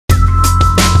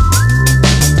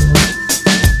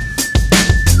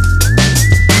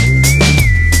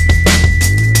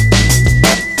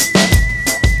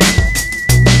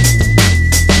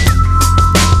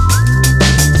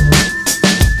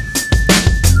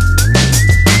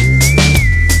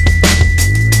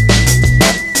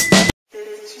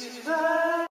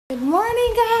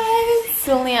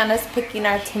Juliana's picking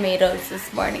our tomatoes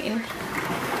this morning.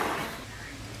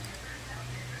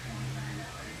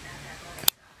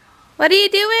 What are you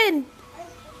doing?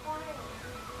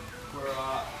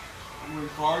 We're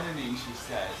gardening, she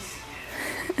says.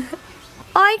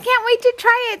 Oh, I can't wait to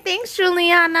try it. Thanks,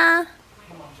 Juliana.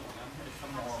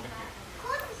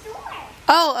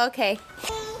 Oh, okay.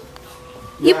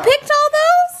 You picked all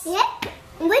those? Yep.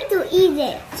 Wait to eat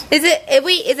it. Is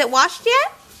it washed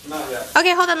yet? Not yet.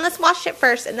 Okay, hold on. Let's wash it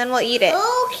first, and then we'll eat it.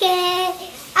 Okay.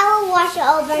 I will wash it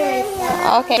all by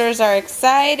myself. Okay. Sisters are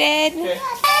excited. Okay.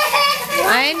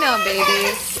 I know,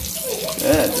 babies.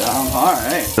 Good,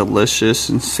 alright. Delicious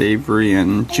and savory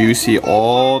and juicy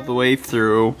all the way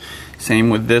through.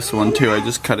 Same with this one too. I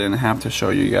just cut it in half to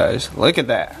show you guys. Look at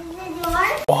that.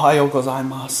 Ohayo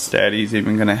gozaimasu. Daddy's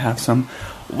even gonna have some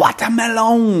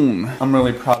watermelon. I'm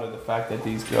really proud of the fact that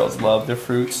these girls love their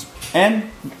fruits and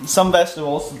some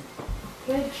vegetables.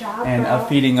 Good job, and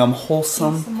feeding them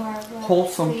wholesome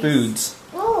foods.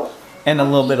 And a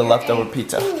little bit of leftover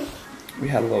pizza. We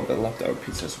had a little bit of leftover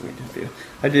pizza, so we did feed them.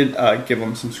 I did give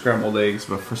them some scrambled eggs,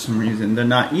 but for some reason they're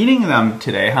not eating them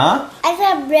today, huh? I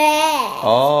got bread.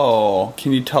 Oh,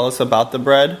 can you tell us about the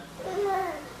bread?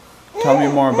 Tell me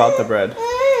more about the bread.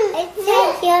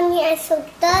 It's yummy and so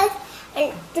good.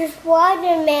 And there's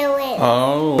watermelon.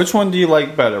 Oh, which one do you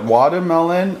like better,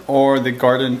 watermelon or the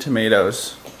garden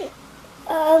tomatoes?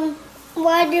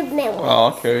 Watermelon.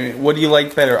 Oh, okay. What do you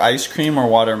like better, ice cream or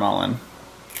watermelon?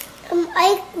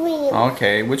 Ice cream.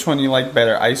 Okay, which one do you like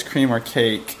better, ice cream or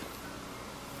cake?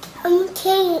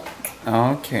 Cake.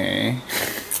 Okay.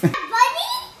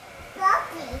 Buddy?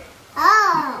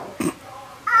 Oh.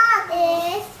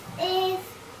 This is,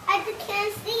 I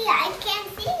can't see. I can't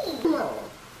see.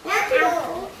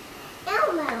 Apple.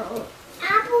 Elmo.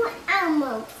 Apple.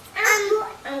 Elmo. Apple.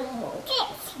 Elmo.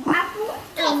 Apple.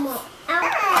 Elmo.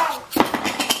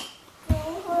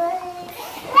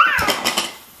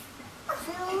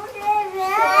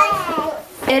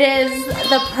 It is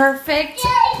the perfect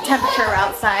temperature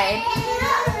outside.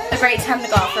 A great time to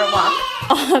go out for a walk.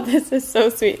 Oh, this is so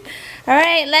sweet. All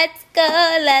right, let's go,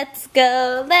 let's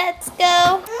go, let's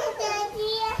go.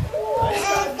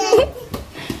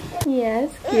 Yes,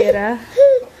 Keira.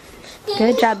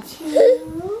 Good job.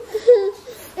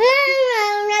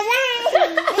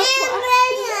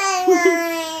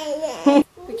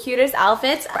 The cutest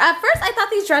outfits. At first, I thought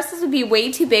these dresses would be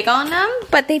way too big on them,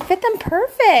 but they fit them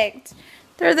perfect.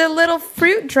 They're the little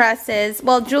fruit dresses.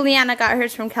 Well, Juliana got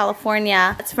hers from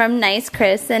California. It's from Nice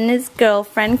Chris and his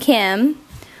girlfriend, Kim.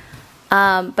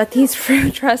 But these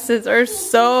fruit dresses are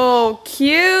so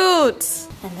cute.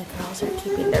 And the girls are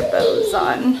keeping their bows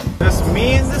on. Just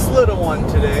me and this little one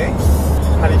today.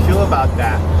 How do you feel about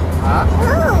that? Huh?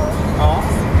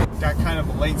 Oh. Got kind of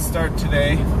a late start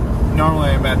today. Normally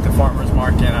I'm at the farmer's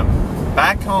market. I'm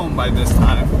back home by this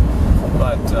time.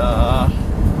 But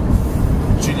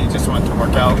Judy just went to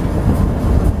work out.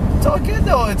 It's all good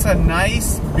though. It's a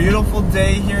nice, beautiful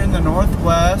day here in the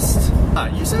Northwest.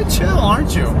 You said chill,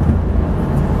 aren't you?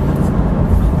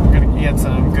 We're gonna get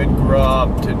some good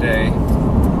grub today.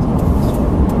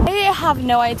 I have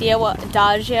no idea what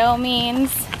adagio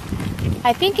means.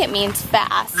 I think it means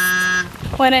fast.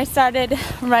 When I started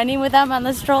running with them on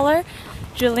the stroller,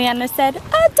 Juliana said,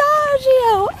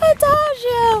 adagio,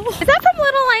 adagio. Is that from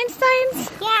Little Einsteins?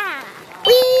 Yeah.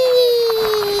 Whee!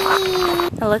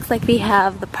 It looks like we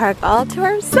have the park all to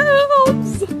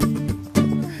ourselves.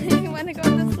 You want to go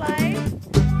on the slide?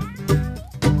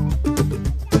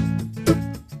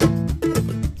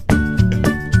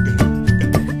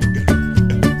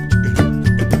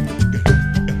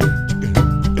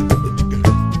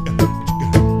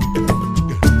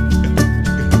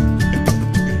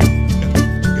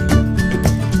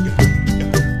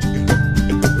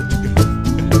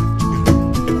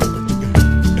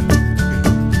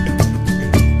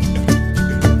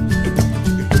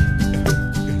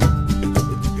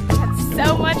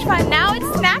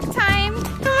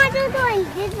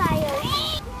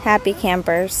 Happy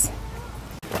campers.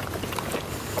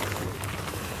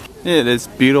 It is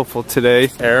beautiful today.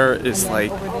 Air is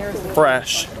like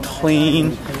fresh,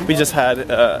 clean. We just had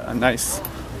a nice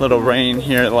little rain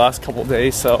here the last couple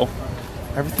days, so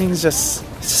everything's just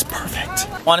perfect.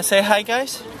 Want to say hi,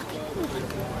 guys?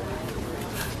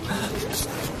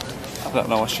 I don't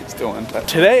know what she's doing, but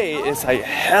today is like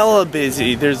hella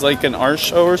busy. There's like an art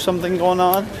show or something going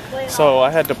on, so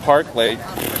I had to park like,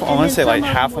 I want to say like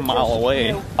half a mile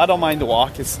away. I don't mind the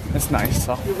walk, it's nice.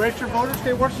 So. You registered voter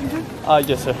state Washington?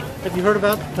 Yes sir. Have you heard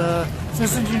about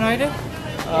Citizens United?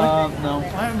 No.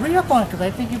 Read up on it because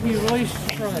I think you'd be really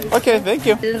surprised. Okay, thank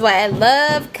you. This is why I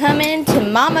love coming to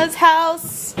Mama's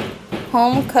house.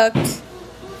 home cooked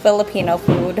Filipino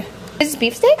food. Is this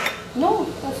beefsteak? No,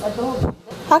 that's adobo.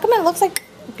 How come it looks like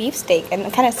beefsteak and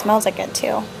it kind of smells like it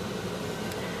too?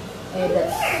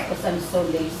 That's because I'm so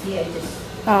lazy. I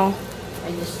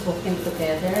just cook them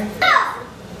together.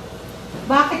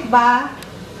 Bakit ba?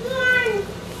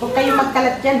 Huwag kayo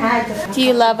magkalat dyan, ha? Do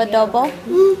you love adobo?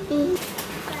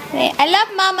 I love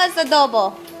Mama's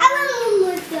adobo.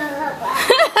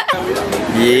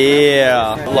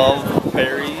 Yeah, love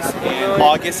berries, and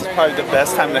August is probably the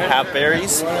best time to have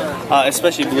berries,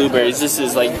 especially blueberries. This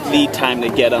is like the time to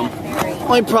get them.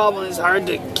 Only problem is hard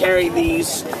to carry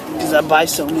these because I buy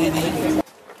so many.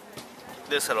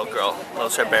 This little girl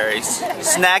loves her berries.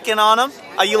 Snacking on them?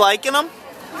 Are you liking them?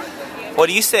 What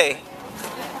do you say?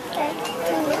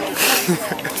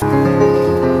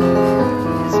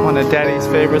 It's one of Daddy's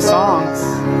favorite songs.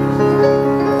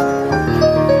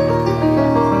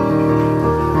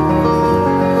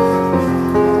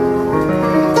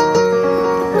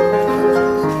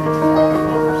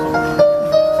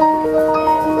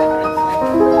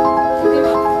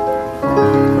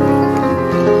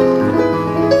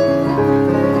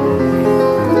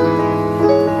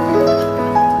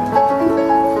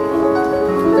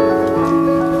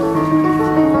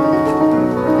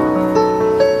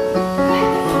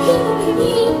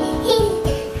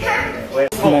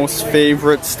 Most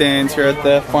favorite stands here at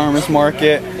the farmers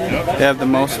market. They have the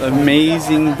most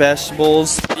amazing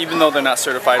vegetables. Even though they're not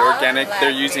certified organic, they're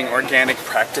using organic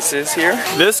practices here.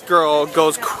 This girl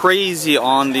goes crazy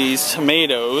on these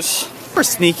tomatoes. You were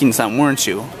sneaking some, weren't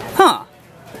you? Huh?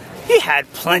 You had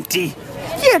plenty.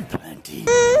 You had plenty.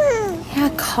 Yeah,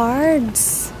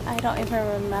 cards. I don't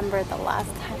even remember the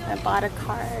last time I bought a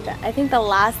card. I think the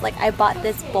last, I bought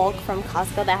this bulk from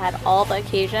Costco that had all the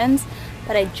occasions,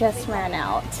 but I just ran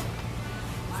out.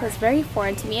 So it's very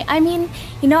foreign to me. I mean,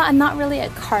 you know, I'm not really a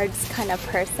cards kind of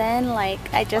person. I'm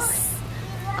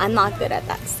not good at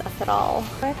that stuff at all.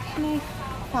 Where can I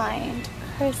find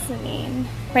christening?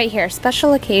 Right here,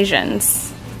 special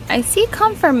occasions. I see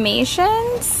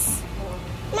confirmations.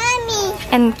 Mommy.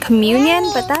 And communion,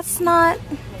 but that's not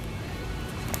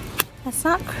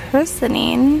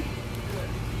christening.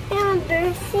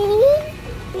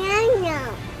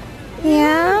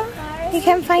 Yeah? You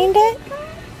can find it?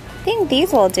 I think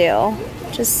these will do.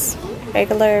 Just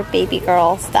regular baby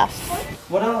girl stuff.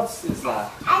 What else is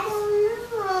that? I don't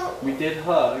know. We did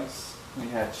hugs. We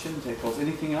had chin tickles.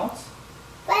 Anything else?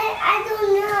 But I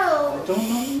don't know. I don't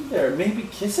know either. Maybe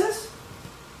kisses?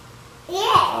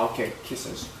 Yeah. Okay,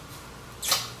 kisses.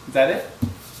 Is that it?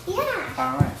 Yeah.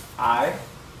 Alright. I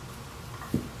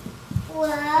Well.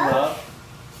 love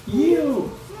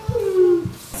you.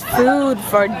 Food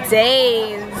for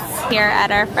days here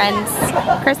at our friend's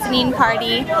christening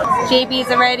party. JB's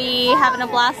already having a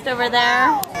blast over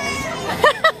there.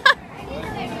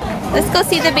 Let's go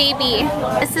see the baby.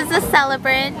 This is the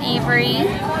celebrant, Avery.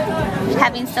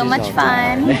 Having so much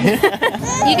fun.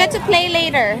 You get to play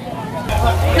later.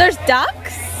 There's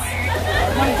ducks?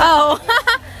 Oh,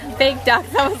 big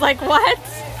ducks. I was like, what?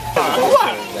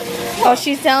 Oh,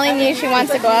 she's telling you she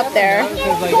wants to go up there.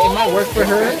 Because it might work for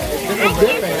her. This is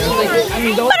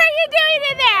different. What are you doing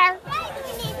in there?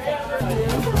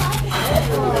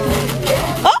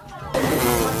 Oh!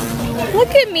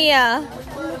 Look at Miya.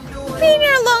 Being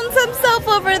your lonesome self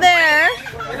over there.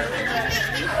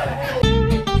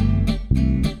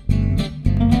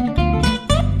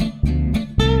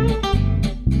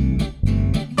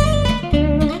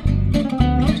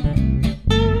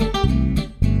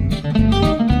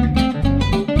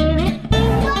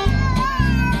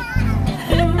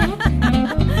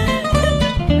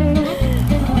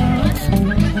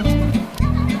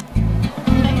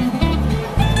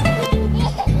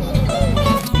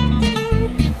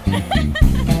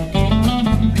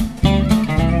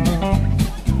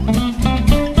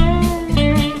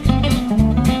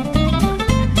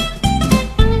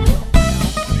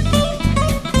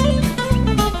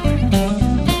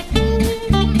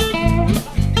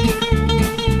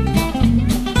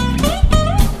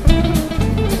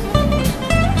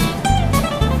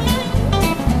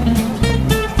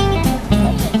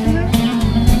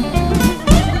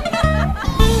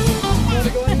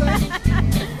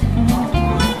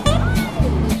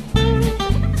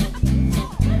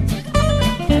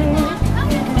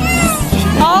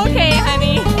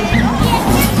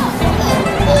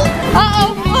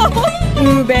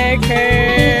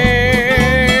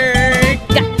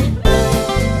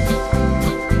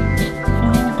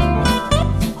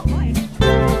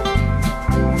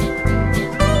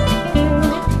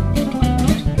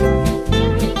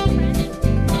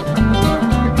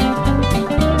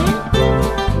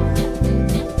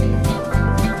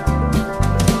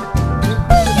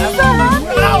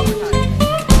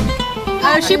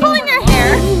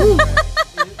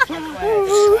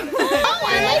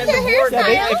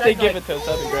 Yeah, if they give it to us,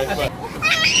 that'd be great. But.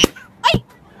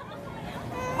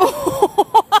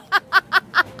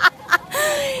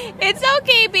 It's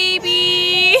okay,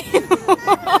 baby.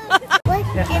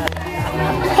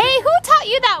 Hey, who taught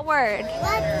you that word?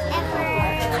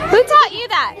 Who taught you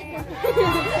that?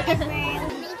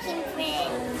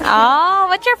 Oh,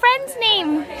 what's your friend's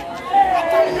name? I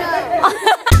don't know.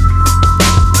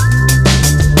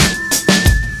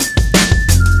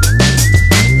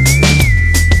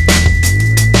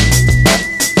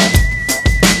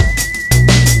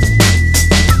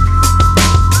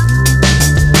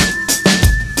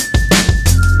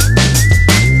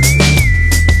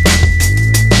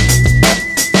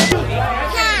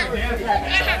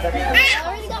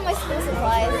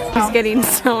 He's getting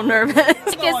so nervous.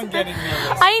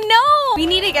 I know! We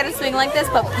need to get a swing like this,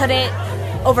 but put it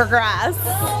over grass.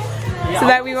 So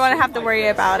that we won't have to worry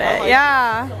about it.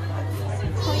 Yeah.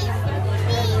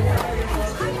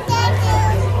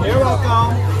 You're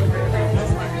welcome.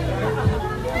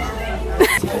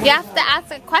 You have to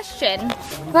ask a question.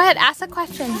 Go ahead, ask a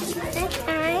question.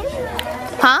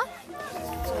 Huh?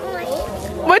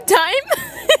 What time?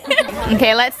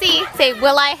 Okay, let's see. Say,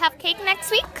 will I have cake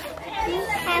next week?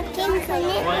 Have cake on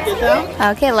it. Want to get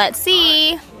down? Okay, let's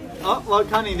see. Oh, look,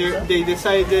 honey, they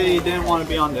decided they didn't want to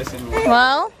be on this anymore.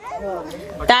 Well,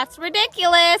 that's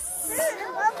ridiculous.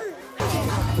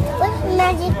 What's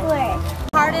magic word?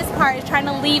 Hardest part is trying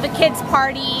to leave a kid's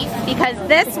party because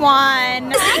this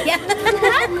one. Oh,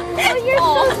 you're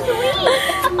so sweet.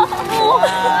 Come on,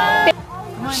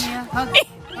 Mia, hug.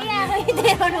 Yeah, they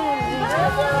don't know.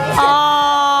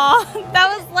 Oh, that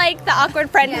was like the awkward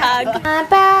friend hug.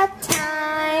 Bad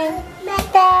time,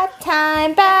 bad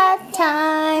time, bad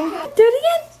time. Do it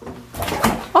again.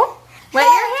 Oh, wet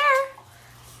your hair.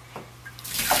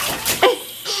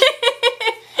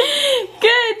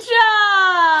 Good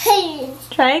job.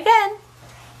 Try again.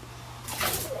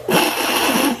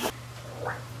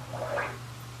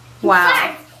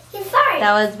 Wow,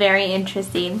 that was very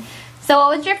interesting. So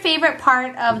what was your favorite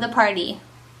part of the party?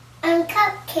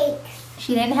 Cupcakes.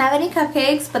 She didn't have any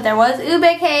cupcakes, but there was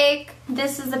ube cake.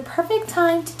 This is the perfect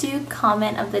time to do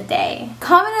comment of the day.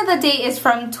 Comment of the day is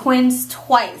from Twins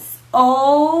Twice.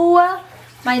 Oh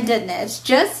my goodness,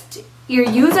 just your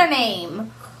username.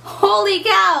 Holy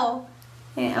cow.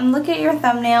 Okay, I'm looking at your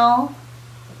thumbnail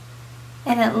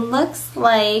and it looks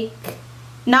like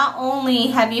not only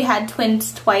have you had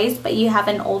twins twice, but you have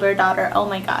an older daughter. Oh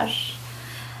my gosh.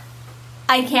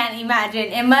 I can't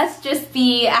imagine. It must just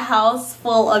be a house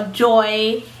full of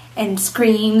joy and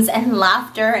screams and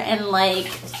laughter and like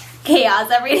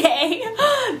chaos every day.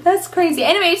 That's crazy.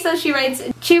 Anyway, so she writes,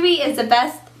 Chewy is the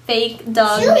best fake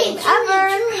dog name ever.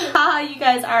 Haha, you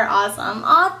guys are awesome.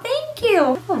 Aw, thank you. I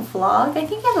have a vlog. I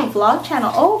think I have a vlog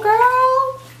channel. Oh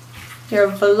girl, you're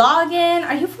vlogging.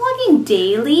 Are you vlogging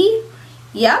daily?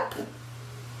 Yep.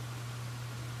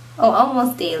 Oh,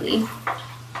 almost daily.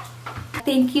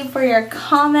 Thank you for your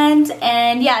comment.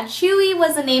 And yeah, Chewy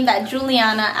was a name that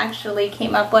Juliana actually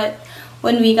came up with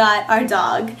when we got our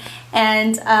dog.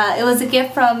 And it was a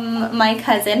gift from my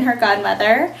cousin, her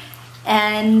godmother.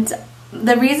 And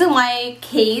the reason why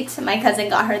Kate, my cousin,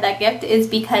 got her that gift is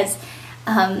because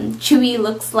Chewy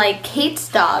looks like Kate's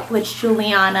dog, which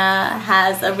Juliana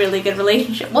has a really good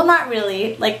relationship. Well, not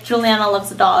really. Like, Juliana loves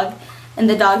the dog and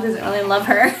the dog doesn't really love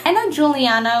her. I know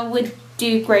Juliana would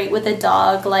do great with a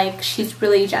dog. Like, she's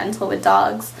really gentle with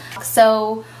dogs.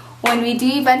 So when we do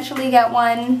eventually get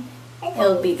one,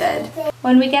 it'll be good.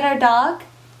 When we get our dog,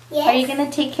 Yes. are you gonna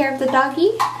take care of the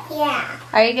doggy? Yeah.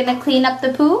 Are you gonna clean up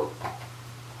the poo?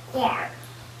 Yeah.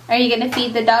 Are you gonna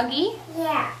feed the doggy?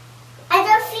 Yeah. I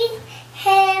don't feed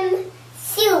him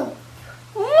soup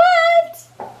What?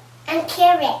 and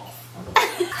carrots.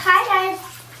 Hi guys.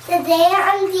 Today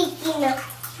I'm taking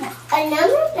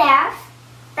another bath.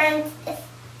 And it's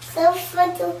so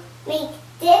fun to make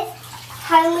this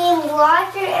honey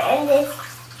water and this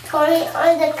totally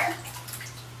on the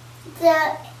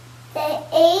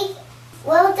egg.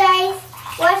 Well guys,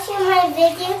 watching my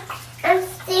video and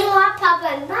stay more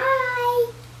Papa. Bye.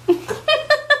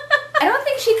 I don't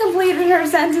think she completed her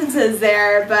sentences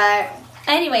there, but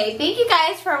anyway, thank you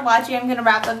guys for watching. I'm gonna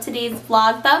wrap up today's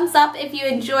vlog. Thumbs up if you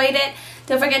enjoyed it.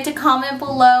 Don't forget to comment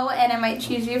below and I might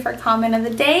choose you for comment of the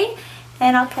day.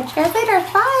 And I'll catch you guys later.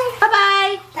 Bye.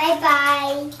 Bye-bye.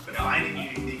 Bye-bye. But finding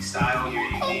your unique style, your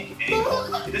unique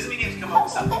angle, it doesn't mean you have to come up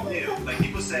with something new. Like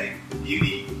people say,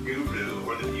 beauty guru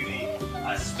or the beauty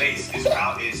space is too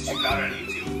crowded on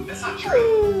YouTube. That's not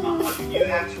true. You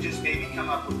have to just maybe come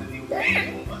up with a new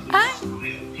angle, a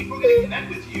new people are going to connect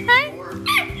with you. Or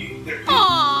they're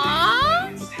Aww.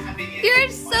 You're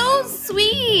so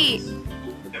sweet.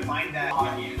 find that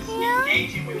audience,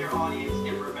 engaging with your audience,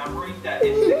 and remembering that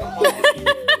it's the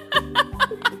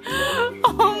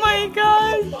Oh my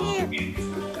gosh.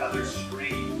 other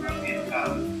stream of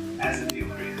income as a deal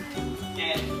creator.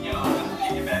 And, you know, just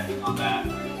piggybacking on that,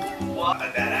 well,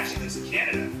 that actually lives in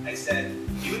Canada. I said,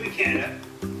 you live in Canada.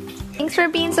 Thanks for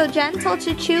being so gentle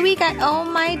to Chewy. Oh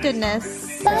my goodness.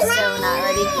 We're so not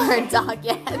ready for a dog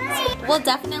yet. We'll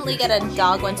definitely get a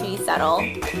dog once we settle.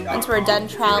 Once we're done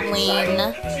traveling.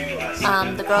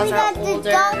 The girls are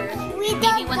older.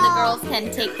 Maybe when the girls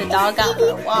can take the dog out for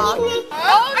a walk.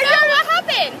 Oh no, what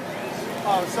happened?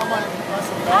 Oh, someone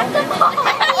must have gone.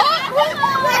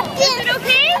 Is it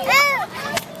okay?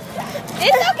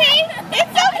 It's okay.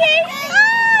 It's okay.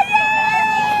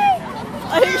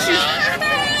 Oh, yay!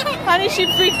 Honey, she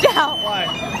freaked out. Why?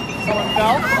 Someone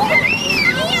fell?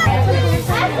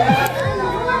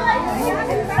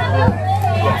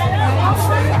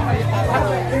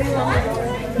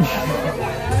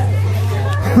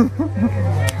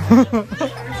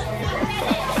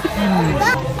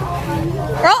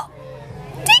 Girl,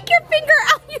 take your finger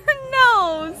out your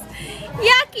nose.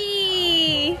 Yeah,